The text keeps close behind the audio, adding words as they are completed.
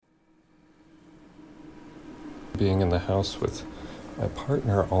being in the house with my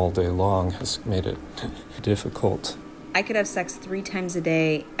partner all day long has made it difficult. I could have sex 3 times a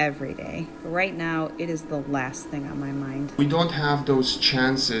day, every day. But right now, it is the last thing on my mind. We don't have those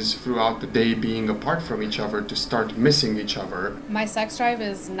chances throughout the day being apart from each other to start missing each other. My sex drive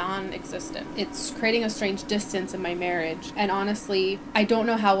is non-existent. It's creating a strange distance in my marriage. And honestly, I don't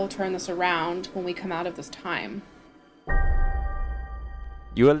know how we'll turn this around when we come out of this time.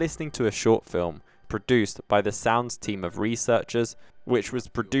 You are listening to a short film produced by the Sounds team of researchers, which was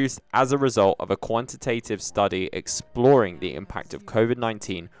produced as a result of a quantitative study exploring the impact of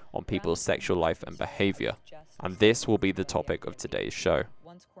COVID-19 on people's sexual life and behavior. And this will be the topic of today's show.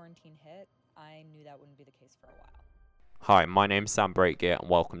 Once quarantine hit, I knew that wouldn't be the case for a while. Hi, my name's Sam Breakgear and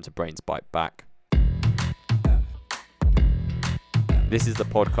welcome to Brains Bite Back. This is the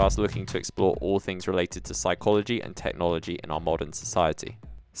podcast looking to explore all things related to psychology and technology in our modern society.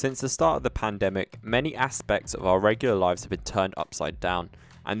 Since the start of the pandemic, many aspects of our regular lives have been turned upside down,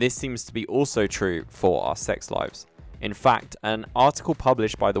 and this seems to be also true for our sex lives. In fact, an article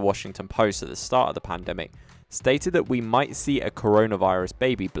published by the Washington Post at the start of the pandemic stated that we might see a coronavirus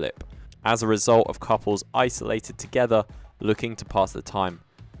baby blip as a result of couples isolated together looking to pass the time.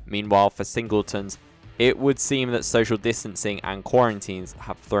 Meanwhile, for singletons, it would seem that social distancing and quarantines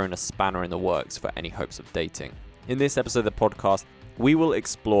have thrown a spanner in the works for any hopes of dating. In this episode of the podcast, we will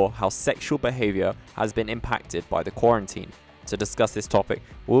explore how sexual behavior has been impacted by the quarantine. To discuss this topic,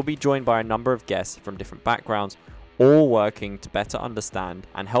 we'll be joined by a number of guests from different backgrounds, all working to better understand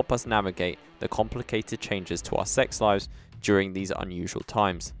and help us navigate the complicated changes to our sex lives during these unusual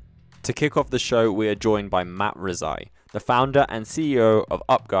times. To kick off the show, we are joined by Matt Rezai, the founder and CEO of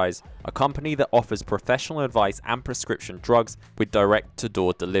UpGuys, a company that offers professional advice and prescription drugs with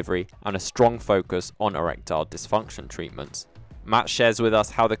direct-to-door delivery and a strong focus on erectile dysfunction treatments. Matt shares with us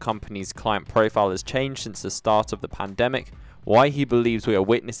how the company's client profile has changed since the start of the pandemic, why he believes we are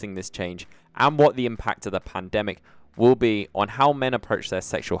witnessing this change, and what the impact of the pandemic will be on how men approach their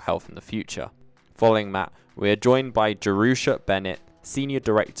sexual health in the future. Following Matt, we are joined by Jerusha Bennett, Senior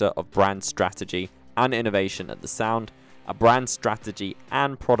Director of Brand Strategy and Innovation at The Sound, a brand strategy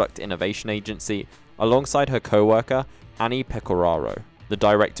and product innovation agency, alongside her co-worker, Annie Pecoraro, the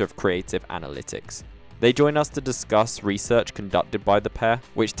Director of Creative Analytics. They join us to discuss research conducted by the pair,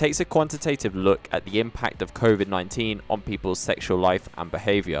 which takes a quantitative look at the impact of COVID-19 on people's sexual life and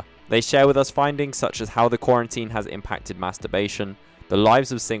behavior. They share with us findings such as how the quarantine has impacted masturbation, the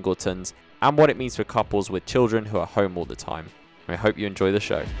lives of singletons, and what it means for couples with children who are home all the time. I hope you enjoy the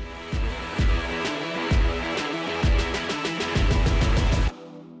show.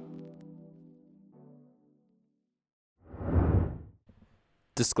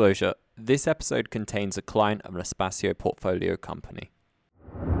 Disclosure: this episode contains a client of an Espacio portfolio company.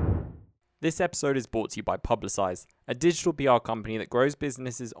 This episode is brought to you by Publicize, a digital PR company that grows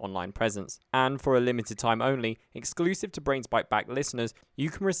businesses' online presence. And for a limited time only, exclusive to Brains Bite Back listeners, you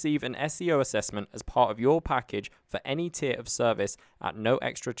can receive an SEO assessment as part of your package for any tier of service at no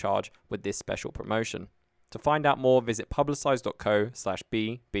extra charge with this special promotion. To find out more, visit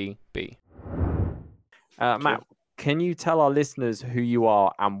publicize.co/BBB. Matt, can you tell our listeners who you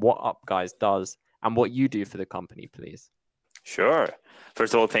are and what UpGuys does and what you do for the company, please? Sure.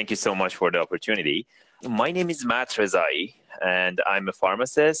 First of all, thank you so much for the opportunity. My name is Matt Rezai, and I'm a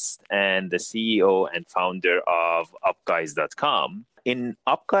pharmacist and the CEO and founder of UpGuys.com. In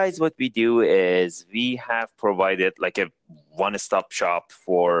UpGuys, what we do is we have provided like a one-stop shop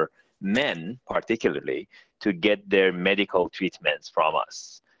for men, particularly, to get their medical treatments from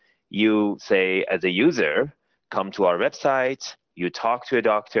us. You say, as a user, come to our website, you talk to a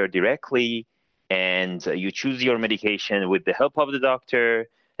doctor directly, and you choose your medication with the help of the doctor,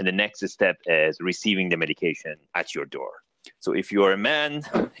 and the next step is receiving the medication at your door. So if you're a man,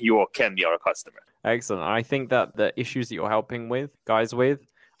 you can be our customer. Excellent. I think that the issues that you're helping guys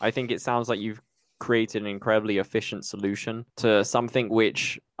with, I think it sounds like you've created an incredibly efficient solution to something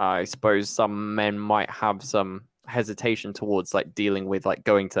which I suppose some men might have some hesitation towards, like dealing with, like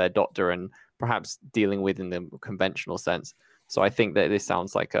going to their doctor and perhaps dealing with in the conventional sense. So I think that this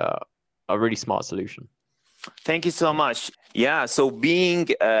sounds like a really smart solution. Thank you so much. Yeah, so being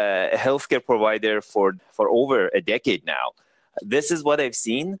a healthcare provider for over a decade now, this is what I've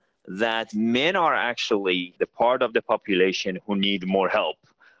seen, that men are actually the part of the population who need more help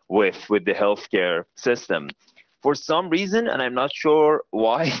with the healthcare system. For some reason, and I'm not sure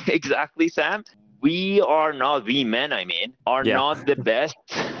why exactly, Sam, we men, are not the best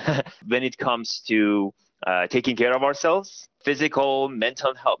when it comes to taking care of ourselves, physical,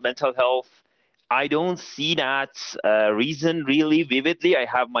 mental health. I don't see that reason really vividly. I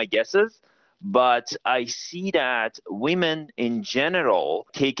have my guesses, but I see that women in general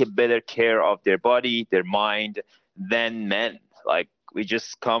take a better care of their body, their mind than men. Like, we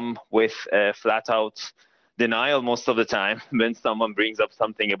just come with a flat out denial most of the time when someone brings up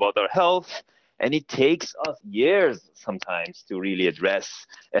something about our health, and it takes us years sometimes to really address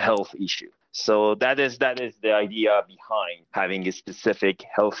a health issue. So that is the idea behind having a specific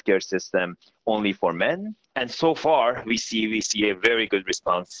healthcare system only for men. And so far, we see a very good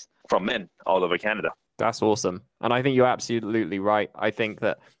response from men all over Canada. That's awesome. And I think you're absolutely right. I think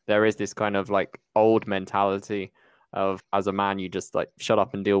that there is this kind of like old mentality of, as a man, you just like shut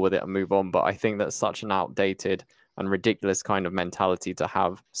up and deal with it and move on. But I think that's such an outdated and ridiculous kind of mentality to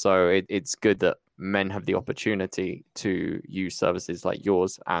have. So it's good that men have the opportunity to use services like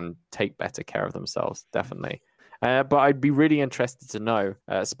yours and take better care of themselves, definitely. But I'd be really interested to know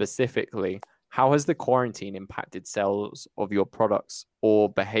specifically, how has the quarantine impacted sales of your products or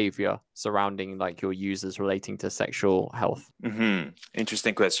behavior surrounding like your users relating to sexual health?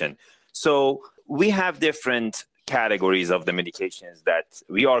 Interesting question. So we have different categories of the medications that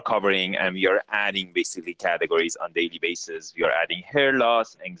we are covering, and we are adding basically categories on daily basis. We are adding hair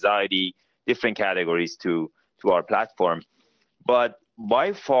loss, anxiety, different categories to our platform. But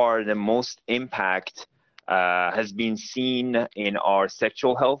by far the most impact has been seen in our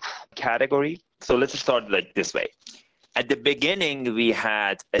sexual health category. So let's start like this way. At the beginning, we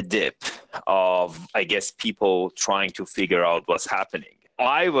had a dip of, I guess, people trying to figure out what's happening.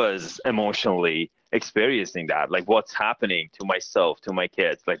 I was emotionally experiencing that, like what's happening to myself, to my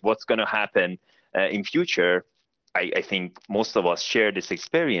kids, like what's going to happen in future. I think most of us share this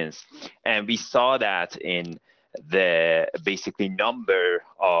experience, and we saw that in the basically number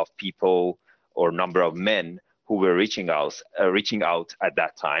of people or number of men who were reaching out at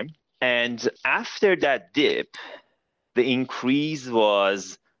that time. And after that dip, the increase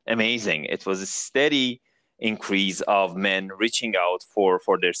was amazing. It was a steady increase of men reaching out for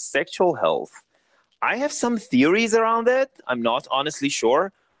their sexual health. I have some theories around it. I'm not honestly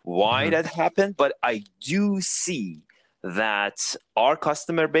sure why that happened, but I do see that our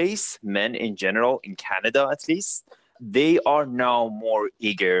customer base, men in general, in Canada at least, they are now more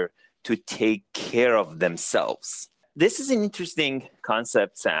eager to take care of themselves. This is an interesting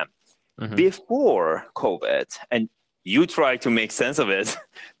concept, Sam. Before COVID, and you try to make sense of it,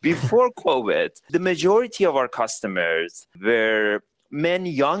 before COVID, the majority of our customers were men,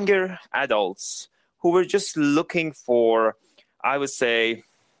 younger adults, who were just looking for, I would say,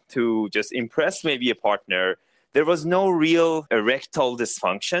 to just impress maybe a partner. There was no real erectile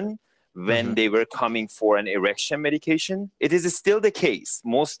dysfunction when they were coming for an erection medication. It is still the case.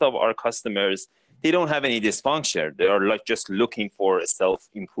 Most of our customers, they don't have any dysfunction. They are like just looking for a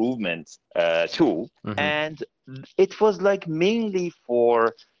self-improvement tool. And it was like mainly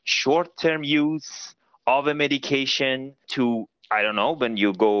for short-term use of a medication to, I don't know, when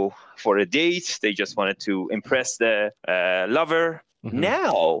you go for a date, they just wanted to impress the lover.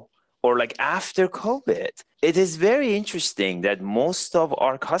 Now, or like after COVID, it is very interesting that most of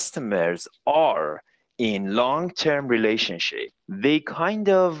our customers are in long-term relationship. They kind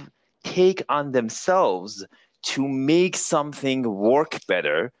of take on themselves to make something work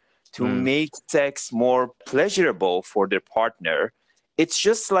better, to make sex more pleasurable for their partner. It's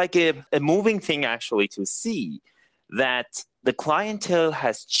just like a moving thing actually to see that the clientele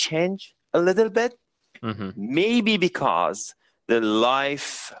has changed a little bit, maybe because the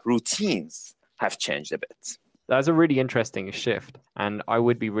life routines have changed a bit. That's a really interesting shift. And I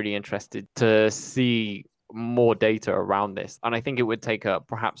would be really interested to see more data around this. And I think it would take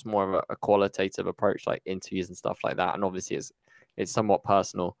perhaps more of a qualitative approach, like interviews and stuff like that. And obviously it's somewhat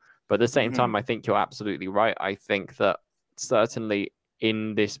personal. But at the same time, I think you're absolutely right. I think that certainly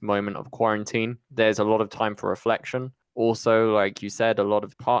in this moment of quarantine, there's a lot of time for reflection. Also, like you said, a lot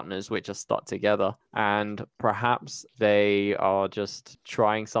of partners which are stuck together and perhaps they are just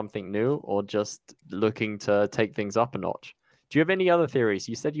trying something new or just looking to take things up a notch. Do you have any other theories?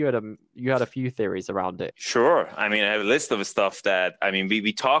 You said you had a few theories around it. Sure. I mean, I have a list of stuff that, I mean,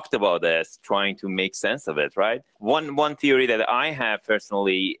 we talked about this, trying to make sense of it, right? One theory that I have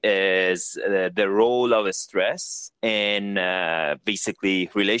personally is the role of stress in basically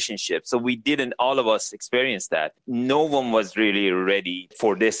relationships. So all of us experience that. No one was really ready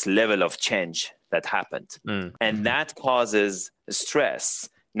for this level of change that happened. And that causes stress.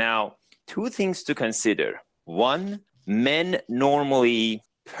 Now, two things to consider. One, men normally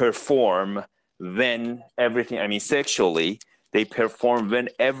perform when sexually, they perform when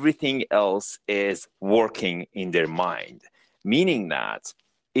everything else is working in their mind. Meaning that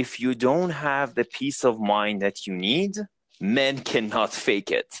if you don't have the peace of mind that you need, men cannot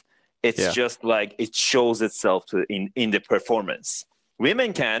fake it. It's just like it shows itself in the performance.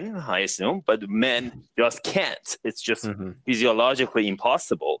 Women can, I assume, but men just can't. It's just physiologically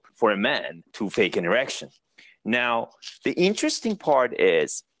impossible for a man to fake an erection. Now, the interesting part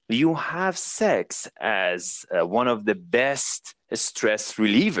is you have sex as one of the best stress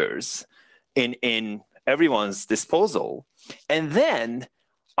relievers in everyone's disposal. And then,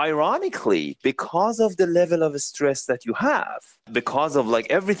 ironically, because of the level of stress that you have, because of like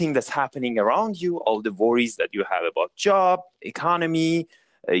everything that's happening around you, all the worries that you have about job, economy,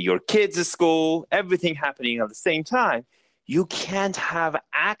 your kids' school, everything happening at the same time, you can't have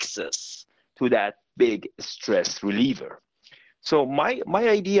access to that big stress reliever. So my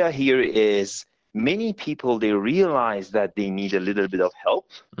idea here is many people, they realize that they need a little bit of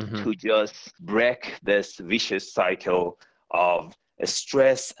help to just break this vicious cycle of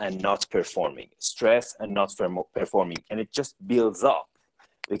stress and not performing, and it just builds up.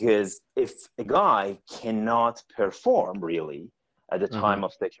 Because if a guy cannot perform really at the time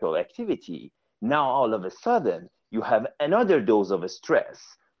of sexual activity, now all of a sudden you have another dose of stress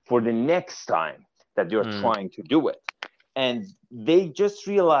for the next time that you're trying to do it. And they just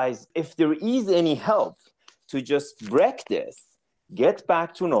realize if there is any help to just break this, get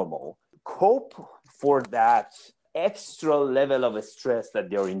back to normal, cope for that extra level of stress that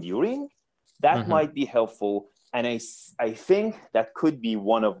they're enduring, that might be helpful. And I think that could be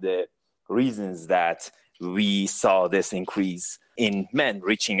one of the reasons that we saw this increase in men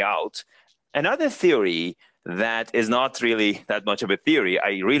reaching out. Another theory that is not really that much of a theory,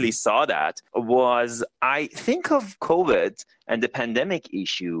 I really saw that, was I think of COVID and the pandemic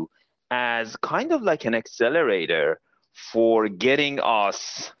issue as kind of like an accelerator for getting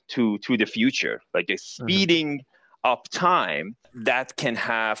us to the future, like a speeding up time that can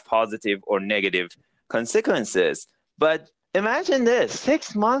have positive or negative consequences. But imagine this,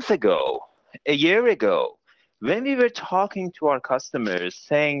 6 months ago, a year ago, when we were talking to our customers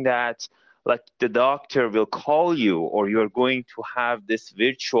saying that like the doctor will call you or you're going to have this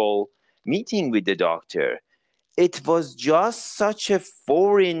virtual meeting with the doctor, it was just such a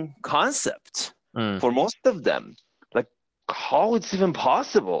foreign concept for most of them. Like how it's even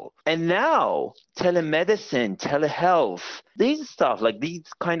possible. And now telemedicine, telehealth, these stuff, like these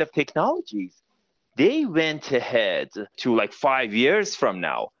kind of technologies, they went ahead to like 5 years from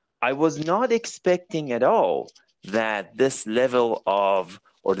now. I was not expecting at all that this level of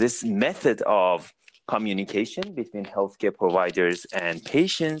or this method of communication between healthcare providers and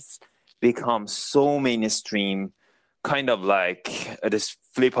patients becomes so mainstream, kind of like this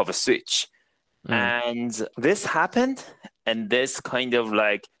flip of a switch. And this happened, and this kind of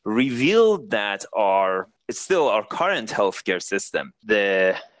like revealed that it's still our current healthcare system.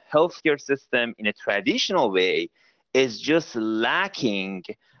 The healthcare system in a traditional way is just lacking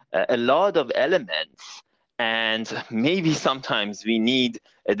a lot of elements. And maybe sometimes we need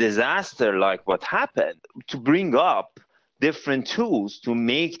a disaster like what happened to bring up different tools to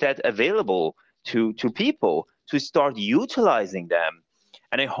make that available to people to start utilizing them.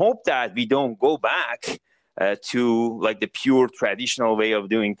 And I hope that we don't go back to like the pure traditional way of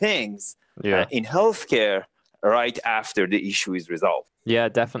doing things in healthcare right after the issue is resolved. Yeah,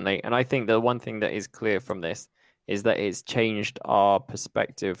 definitely. And I think the one thing that is clear from this is that it's changed our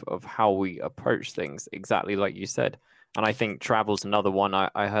perspective of how we approach things, exactly like you said. And I think travel's another one.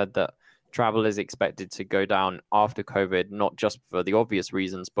 I heard that travel is expected to go down after COVID, not just for the obvious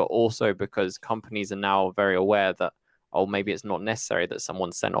reasons, but also because companies are now very aware that, oh, maybe it's not necessary that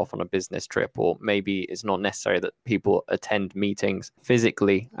someone's sent off on a business trip, or maybe it's not necessary that people attend meetings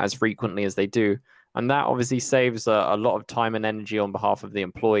physically as frequently as they do. And that obviously saves a lot of time and energy on behalf of the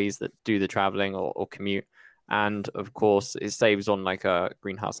employees that do the traveling or commute. And of course, it saves on like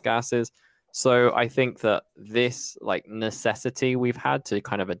greenhouse gases. So I think that this like necessity we've had to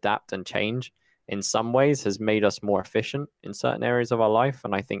kind of adapt and change in some ways has made us more efficient in certain areas of our life.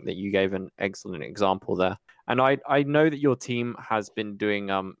 And I think that you gave an excellent example there. And I know that your team has been doing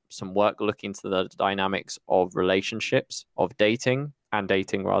some work looking into the dynamics of relationships, of dating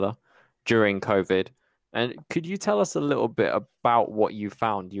during COVID. And could you tell us a little bit about what you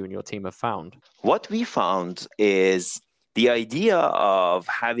and your team have found? What we found is the idea of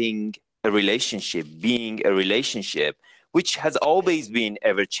having a relationship, being a relationship, which has always been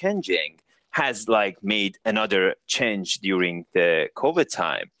ever changing, has like made another change during the COVID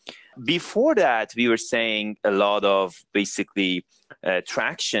time. Before that, we were saying a lot of basically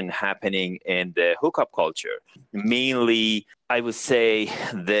traction happening in the hookup culture. Mainly, I would say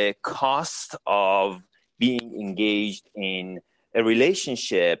the cost of being engaged in a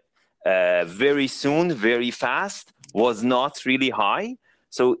relationship very soon, very fast, was not really high.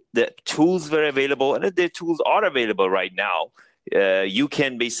 So the tools were available, and the tools are available right now. You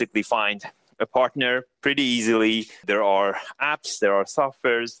can basically find a partner pretty easily. There are apps, there are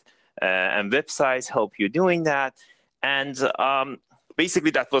softwares, and websites help you doing that. And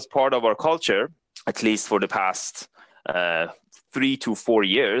basically that was part of our culture, at least for the past 3 to 4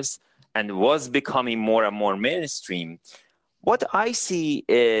 years, and was becoming more and more mainstream. What I see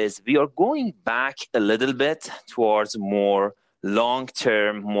is we are going back a little bit towards more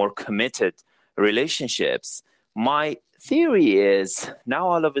long-term, more committed relationships. My theory is now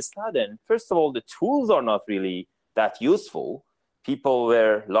all of a sudden, first of all, the tools are not really that useful. People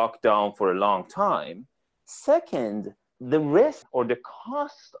were locked down for a long time. Second, the risk or the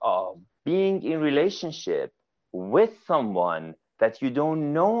cost of being in relationship with someone that you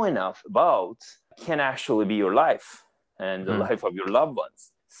don't know enough about can actually be your life and the life of your loved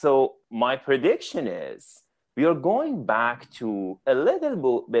ones. So my prediction is we are going back to a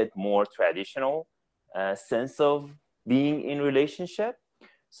little bit more traditional sense of being in relationship.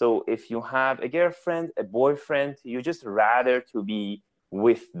 So if you have a girlfriend, a boyfriend, you just rather to be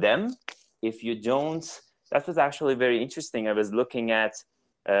with them. If you don't, that was actually very interesting. I was looking at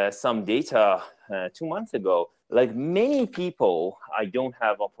some data 2 months ago. Like many people, I don't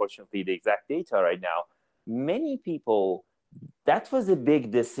have, unfortunately, the exact data right now. Many people, that was a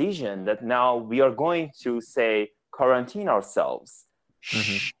big decision that now we are going to say quarantine ourselves.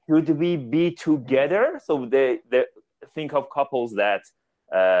 Should we be together? So they think of couples that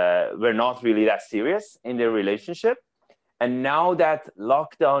were not really that serious in their relationship. And now that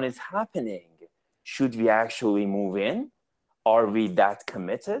lockdown is happening, should we actually move in? Are we that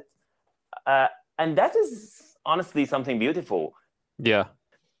committed? And that is honestly something beautiful. Yeah.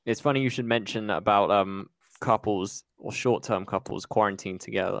 It's funny you should mention about couples or short-term couples quarantining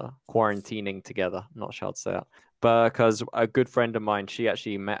together. I'm not sure how to say that. Because a good friend of mine, she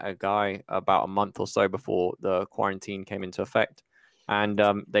actually met a guy about a month or so before the quarantine came into effect. And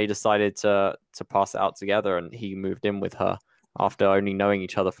they decided to pass it out together, and he moved in with her after only knowing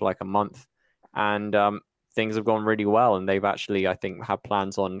each other for like a month. And things have gone really well, and they've actually, I think, have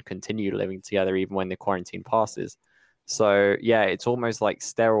plans on continue living together even when the quarantine passes. So yeah, it's almost like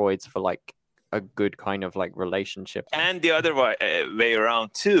steroids for like a good kind of like relationship, and the other way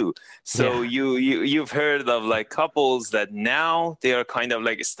around too. So you've heard of like couples that now they are kind of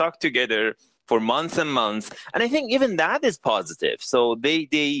like stuck together for months and months, and I think even that is positive. So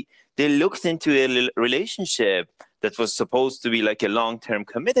they looked into a relationship that was supposed to be like a long-term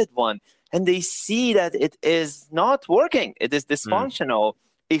committed one, and they see that it is not working. It is dysfunctional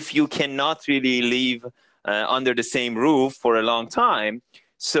if you cannot really live under the same roof for a long time.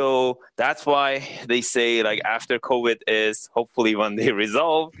 So that's why they say like after COVID is hopefully one day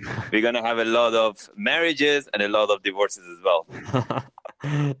resolved, we're going to have a lot of marriages and a lot of divorces as well.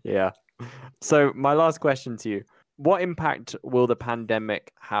 Yeah. So my last question to you, what impact will the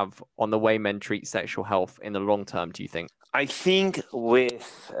pandemic have on the way men treat sexual health in the long term, do you think? I think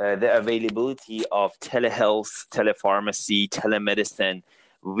with the availability of telehealth, telepharmacy, telemedicine,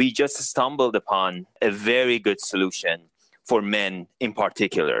 we just stumbled upon a very good solution for men in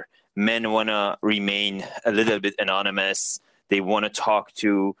particular. Men want to remain a little bit anonymous. They want to talk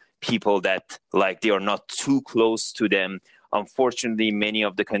to people that like they are not too close to them. Unfortunately, many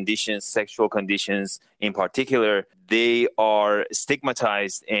of the conditions, sexual conditions in particular, they are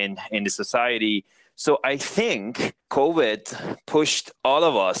stigmatized in the society. So I think COVID pushed all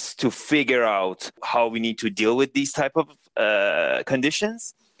of us to figure out how we need to deal with these type of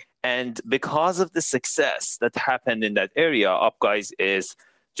conditions. And because of the success that happened in that area, UpGuys is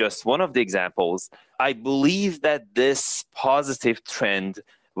just one of the examples. I believe that this positive trend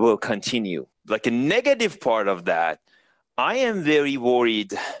will continue. Like a negative part of that, I am very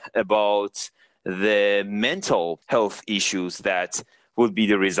worried about the mental health issues that would be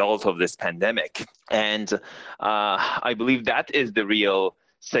the result of this pandemic. And I believe that is the real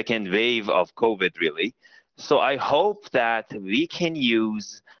second wave of COVID, really. So I hope that we can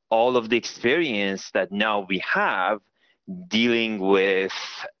use all of the experience that now we have dealing with,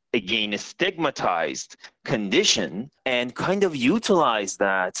 again, a stigmatized condition and kind of utilize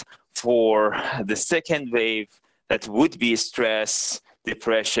that for the second wave that would be stress,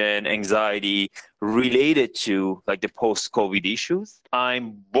 depression, anxiety related to like the post-COVID issues.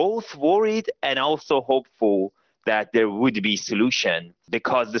 I'm both worried and also hopeful that there would be solution,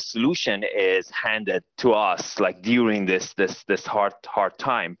 because the solution is handed to us like during this hard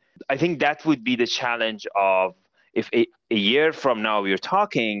time. I think that would be the challenge of if a year from now we're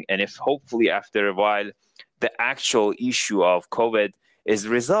talking, and if hopefully after a while the actual issue of COVID is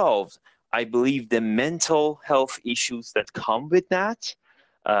resolved, I believe the mental health issues that come with that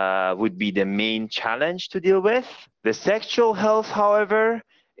would be the main challenge to deal with. The sexual health, however,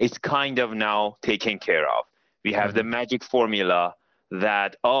 is kind of now taken care of. We have the magic formula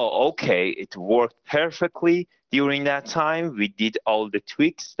that, oh, okay, it worked perfectly during that time. We did all the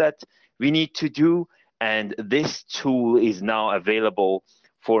tweaks that we need to do, and this tool is now available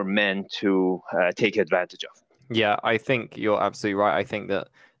for men to take advantage of. Yeah, I think you're absolutely right. I think that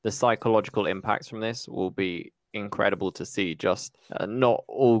the psychological impacts from this will be incredible to see. Just not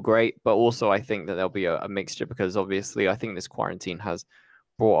all great, but also I think that there'll be a mixture, because obviously I think this quarantine has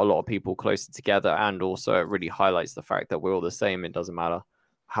brought a lot of people closer together, and also it really highlights the fact that we're all the same. It doesn't matter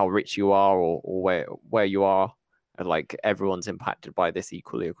how rich you are or where you are, like everyone's impacted by this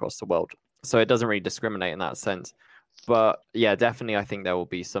equally across the world. So it doesn't really discriminate in that sense. But yeah, definitely I think there will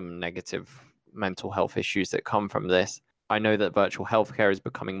be some negative mental health issues that come from this. I know that virtual healthcare is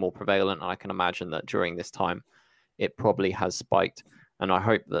becoming more prevalent, and I can imagine that during this time it probably has spiked. And I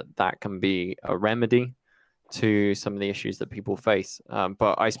hope that that can be a remedy to some of the issues that people face.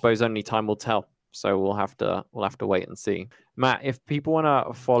 But I suppose only time will tell. So we'll have to wait and see. Matt, if people want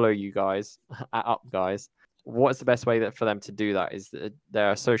to follow you guys at Up Guys, what's the best way for them to do that? Is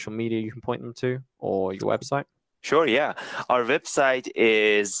there a social media you can point them to, or your website? Sure, yeah. Our website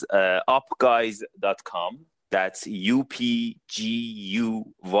is upguys.com. That's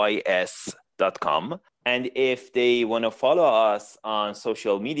upguys.com. And if they want to follow us on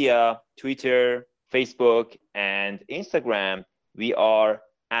social media, Twitter, Facebook, and Instagram, we are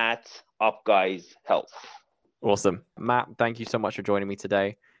at UpGuysHealth. Awesome. Matt, thank you so much for joining me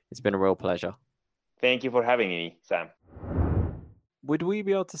today. It's been a real pleasure. Thank you for having me, Sam. Would we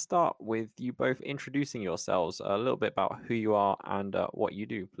be able to start with you both introducing yourselves, a little bit about who you are and what you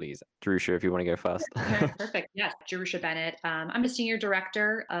do, please? Jerusha, if you want to go first. Perfect. Yes, Jerusha Bennett. I'm a Senior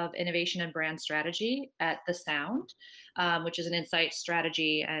Director of Innovation and Brand Strategy at The Sound, which is an insight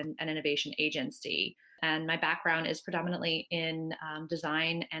strategy and an innovation agency. And my background is predominantly in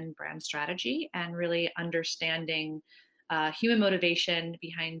design and brand strategy, and really understanding human motivation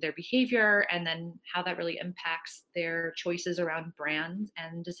behind their behavior, and then how that really impacts their choices around brand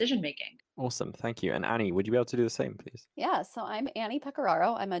and decision making. Awesome. Thank you. And Annie, would you be able to do the same, please? Yeah, so I'm Annie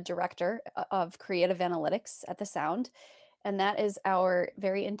Pecoraro. I'm a director of creative analytics at The Sound. And that is our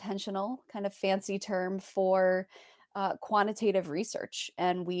very intentional, kind of fancy term for quantitative research.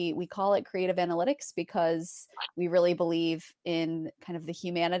 And we call it creative analytics because we really believe in kind of the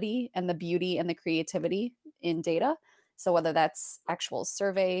humanity and the beauty and the creativity in data. So whether that's actual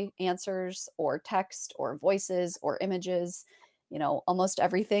survey answers or text or voices or images, almost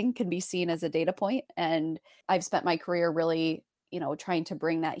everything can be seen as a data point. And I've spent my career really, trying to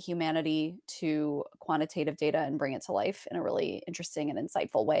bring that humanity to quantitative data and bring it to life in a really interesting and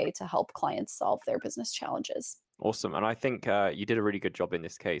insightful way to help clients solve their business challenges. Awesome. And I think you did a really good job in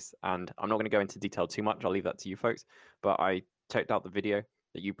this case. And I'm not going to go into detail too much. I'll leave that to you folks. But I checked out the video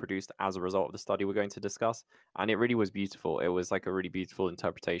that you produced as a result of the study we're going to discuss. And it really was beautiful. It was like a really beautiful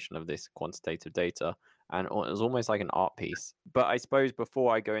interpretation of this quantitative data. And it was almost like an art piece. But I suppose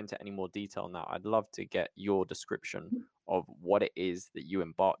before I go into any more detail now, I'd love to get your description of what it is that you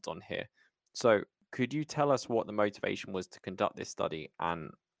embarked on here. So could you tell us what the motivation was to conduct this study,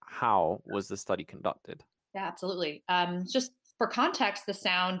 and how was the study conducted? Yeah, absolutely. Just for context, The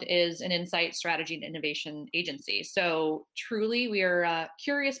Sound is an insight strategy and innovation agency. So truly, we are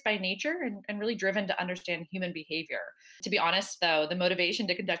curious by nature and really driven to understand human behavior. To be honest, though, the motivation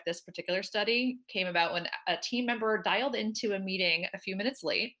to conduct this particular study came about when a team member dialed into a meeting a few minutes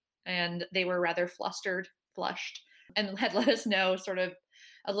late, and they were rather flushed, and had let us know sort of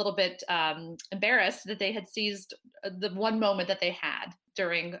a little bit embarrassed that they had seized the one moment that they had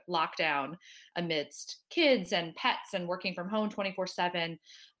during lockdown amidst kids and pets and working from home 24/7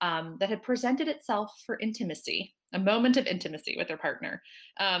 that had presented itself for intimacy, a moment of intimacy with their partner.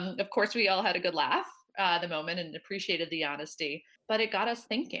 Of course, we all had a good laugh the moment and appreciated the honesty, but it got us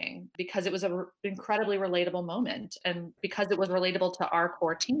thinking because it was an incredibly relatable moment. And because it was relatable to our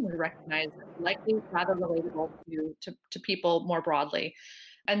core team, we recognized it likely rather relatable to people more broadly.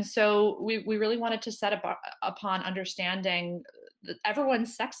 And so we really wanted to set upon understanding that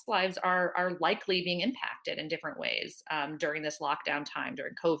everyone's sex lives are likely being impacted in different ways during this lockdown time,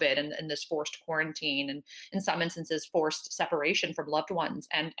 during COVID and this forced quarantine, and in some instances, forced separation from loved ones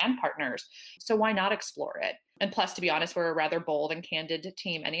and partners. So why not explore it? And plus, to be honest, we're a rather bold and candid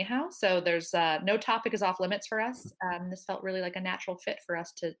team anyhow. So there's no topic is off limits for us. This felt really like a natural fit for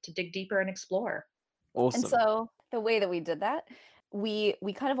us to dig deeper and explore. Awesome. And so the way that we did that, we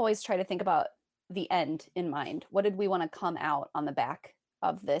kind of always try to think about the end in mind. What did we want to come out on the back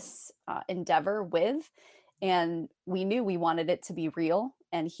of this endeavor with? And we knew we wanted it to be real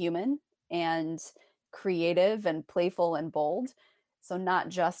and human and creative and playful and bold. So not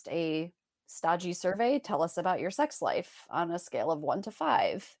just a stodgy survey, tell us about your sex life on a scale of 1 to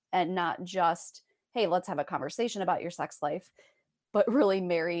 5, and not just, hey, let's have a conversation about your sex life, but really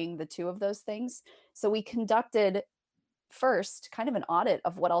marrying the two of those things. So we conducted first kind of an audit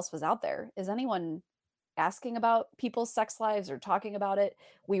of what else was out there. Is anyone asking about people's sex lives or talking about it?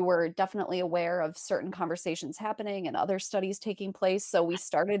 We were definitely aware of certain conversations happening and other studies taking place. So we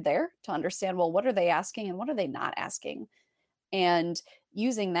started there to understand, well, what are they asking and what are they not asking? And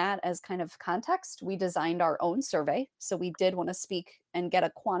using that as kind of context, we designed our own survey. So we did want to speak and get a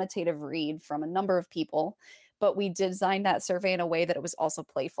quantitative read from a number of people, but we designed that survey in a way that it was also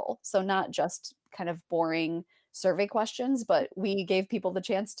playful. So not just kind of boring survey questions, but we gave people the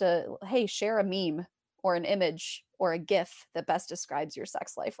chance to, hey, share a meme or an image or a GIF that best describes your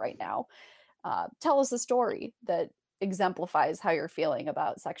sex life right now. Tell us a story that exemplifies how you're feeling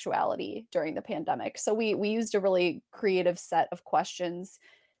about sexuality during the pandemic. So we used a really creative set of questions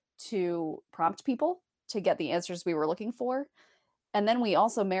to prompt people to get the answers we were looking for. And then we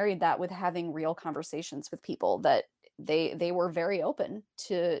also married that with having real conversations with people that they were very open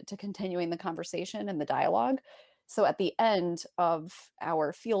to continuing the conversation and the dialogue. So at the end of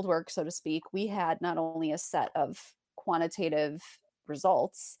our field work, so to speak, we had not only a set of quantitative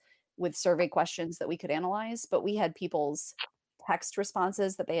results with survey questions that we could analyze, but we had people's text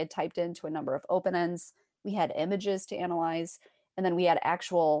responses that they had typed into a number of open ends. We had images to analyze, and then we had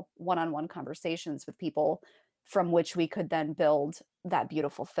actual one-on-one conversations with people from which we could then build that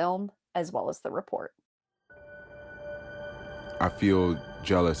beautiful film as well as the report. I feel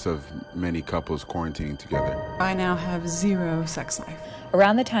jealous of many couples quarantining together. I now have 0 sex life.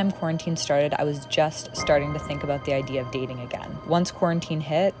 Around the time quarantine started, I was just starting to think about the idea of dating again. Once quarantine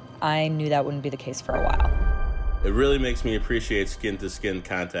hit, I knew that wouldn't be the case for a while. It really makes me appreciate skin-to-skin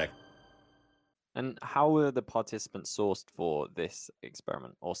contact. And how were the participants sourced for this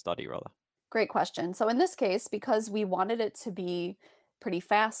experiment, or study rather? Great question. So in this case, because we wanted it to be pretty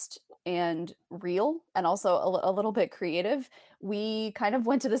fast and real and also a little bit creative, we kind of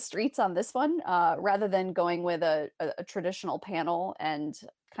went to the streets on this one rather than going with a traditional panel and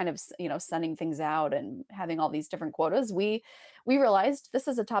kind of, sending things out and having all these different quotas. We realized this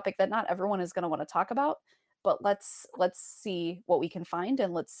is a topic that not everyone is going to want to talk about, but let's see what we can find,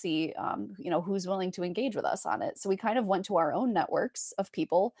 and let's see who's willing to engage with us on it. So we kind of went to our own networks of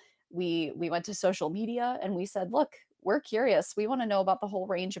people. We went to social media and we said, look, we're curious. We want to know about the whole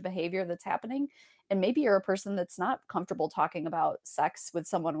range of behavior that's happening. And maybe you're a person that's not comfortable talking about sex with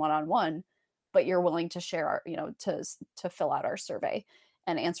someone one-on-one, but you're willing to share our, to fill out our survey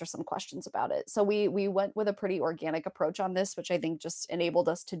and answer some questions about it. So we went with a pretty organic approach on this, which I think just enabled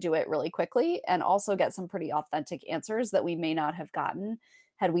us to do it really quickly and also get some pretty authentic answers that we may not have gotten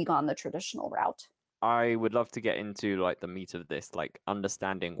had we gone the traditional route. I would love to get into the meat of this,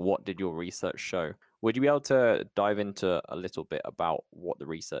 understanding what did your research show. Would you be able to dive into a little bit about what the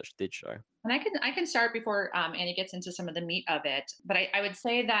research did show? And I can start before Annie gets into some of the meat of it. But I would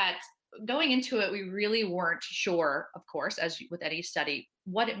say that going into it, we really weren't sure, of course, as with any study,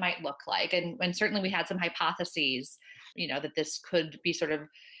 what it might look like. And certainly we had some hypotheses, that this could be sort of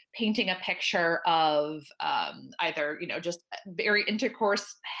painting a picture of either, just very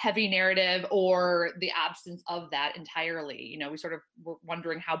intercourse heavy narrative or the absence of that entirely. We sort of were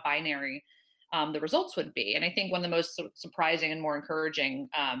wondering how binary the results would be. And I think one of the most surprising and more encouraging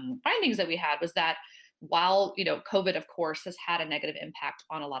findings that we had was that while, COVID, of course, has had a negative impact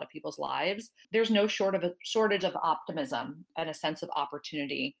on a lot of people's lives, there's no shortage of optimism and a sense of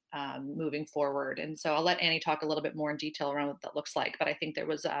opportunity moving forward. And so I'll let Annie talk a little bit more in detail around what that looks like. But I think there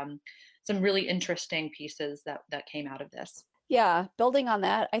was some really interesting pieces that came out of this. Yeah, building on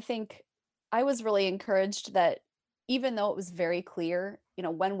that, I think I was really encouraged that even though it was very clear,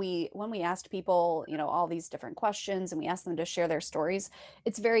 when we asked people, all these different questions and we asked them to share their stories,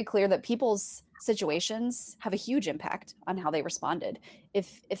 it's very clear that people's situations have a huge impact on how they responded.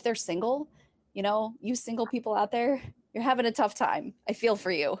 If they're single, you single people out there, you're having a tough time. I feel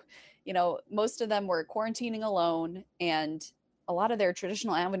for you. Most of them were quarantining alone, and a lot of their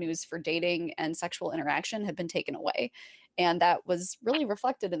traditional avenues for dating and sexual interaction had been taken away. And that was really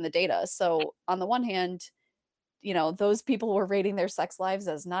reflected in the data. So on the one hand, those people were rating their sex lives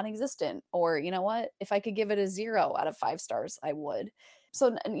as non-existent, or, if I could give it a 0 out of 5 stars, I would.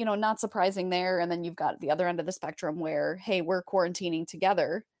 So, not surprising there. And then you've got the other end of the spectrum where, hey, we're quarantining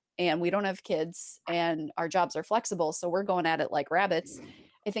together and we don't have kids and our jobs are flexible, so we're going at it like rabbits.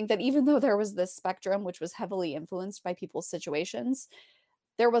 I think that even though there was this spectrum, which was heavily influenced by people's situations,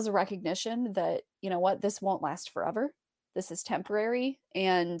 there was a recognition that, you know what, this won't last forever. This is temporary.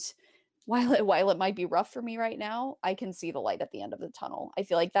 And while it might be rough for me right now, I can see the light at the end of the tunnel. I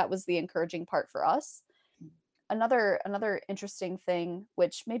feel like that was the encouraging part for us. Another interesting thing,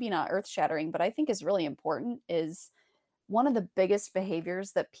 which maybe not earth-shattering, but I think is really important, is one of the biggest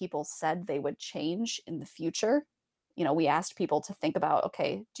behaviors that people said they would change in the future. You know, we asked people to think about,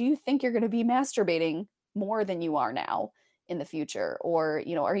 okay, do you think you're going to be masturbating more than you are now in the future? Or,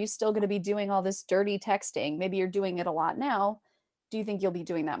 you know, are you still going to be doing all this dirty texting? Maybe you're doing it a lot now. Do you think you'll be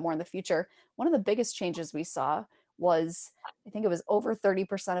doing that more in the future? One of the biggest changes we saw was, I think it was over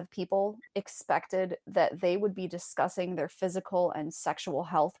 30% of people expected that they would be discussing their physical and sexual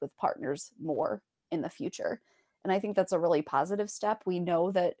health with partners more in the future. And I think that's a really positive step. We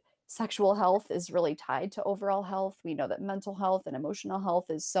know that sexual health is really tied to overall health. We know that mental health and emotional health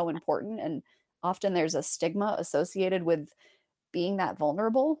is so important. And often there's a stigma associated with being that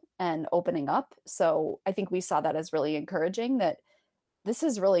vulnerable and opening up. So I think we saw that as really encouraging, that this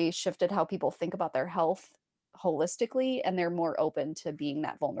has really shifted how people think about their health holistically, and they're more open to being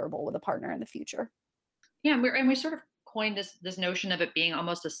that vulnerable with a partner in the future. Yeah, and we sort of coined this notion of it being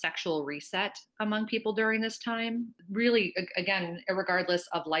almost a sexual reset among people during this time. Really, again, regardless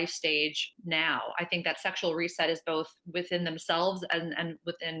of life stage now, I think that sexual reset is both within themselves and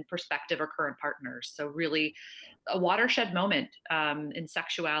within perspective or current partners. So really a watershed moment in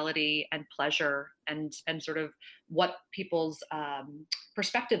sexuality and pleasure and sort of what people's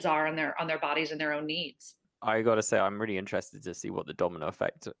perspectives are on their bodies and their own needs. I got to say, I'm really interested to see what the domino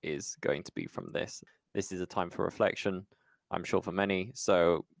effect is going to be from this. This is a time for reflection, I'm sure, for many.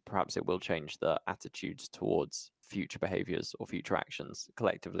 So perhaps it will change the attitudes towards future behaviors or future actions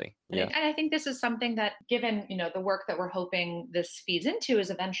collectively. Yeah. And I think this is something that, given, you know, the work that we're hoping this feeds into,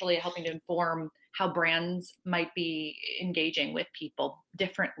 is eventually helping to inform how brands might be engaging with people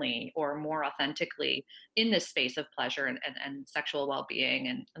differently or more authentically in this space of pleasure and sexual well-being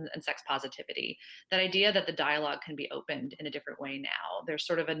and sex positivity. That idea that the dialogue can be opened in a different way now. There's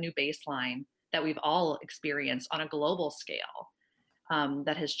sort of a new baseline that we've all experienced on a global scale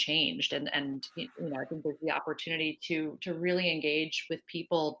that has changed. And you know, I think there's the opportunity to really engage with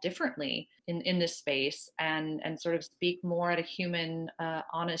people differently in this space and sort of speak more at a human,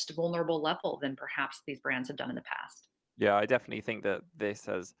 honest, vulnerable level than perhaps these brands have done in the past. Yeah, I definitely think that this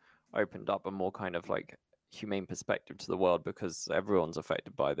has opened up a more kind of like humane perspective to the world, because everyone's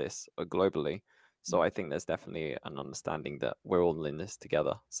affected by this globally. So I think there's definitely an understanding that we're all in this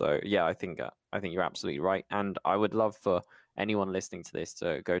together. So yeah, I think you're absolutely right. And I would love for anyone listening to this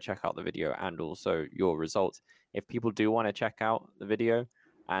to go check out the video and also your results. If people do want to check out the video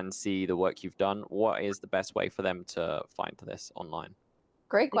and see the work you've done, what is the best way for them to find this online?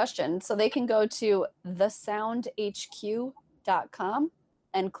 Great question. So they can go to thesoundhq.com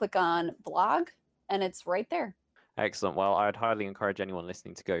and click on blog, and it's right there. Excellent. Well, I'd highly encourage anyone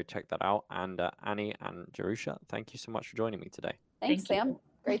listening to go check that out. And Annie and Jerusha, thank you so much for joining me today. Thanks, Sam.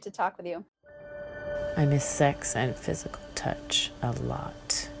 Great to talk with you. I miss sex and physical touch a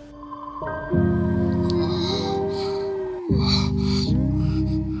lot.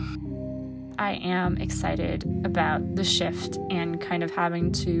 I am excited about the shift and kind of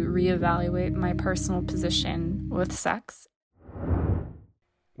having to reevaluate my personal position with sex.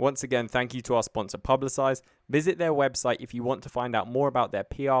 Once again, thank you to our sponsor, Publicize. Visit their website if you want to find out more about their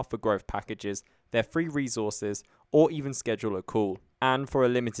PR for growth packages, their free resources, or even schedule a call. And for a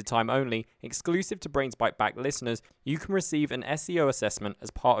limited time only, exclusive to Brains Bite Back listeners, you can receive an SEO assessment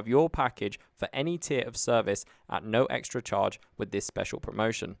as part of your package for any tier of service at no extra charge with this special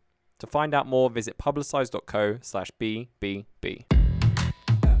promotion. To find out more, visit publicize.co/BBB.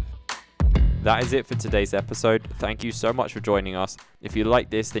 That is it for today's episode. Thank you so much for joining us. If you like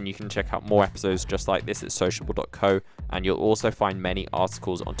this, then you can check out more episodes just like this at sociable.co, and you'll also find many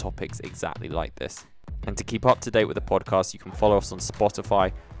articles on topics exactly like this. And to keep up to date with the podcast, you can follow us on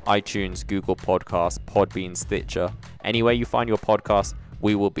Spotify, iTunes, Google Podcasts, Podbean, Stitcher. Anywhere you find your podcast,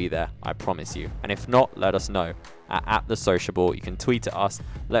 we will be there, I promise you. And if not, let us know. At The Sociable, you can tweet at us,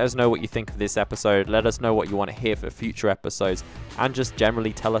 let us know what you think of this episode, let us know what you want to hear for future episodes, and just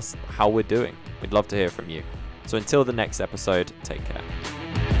generally tell us how we're doing. We'd love to hear from you. So until the next episode, take care.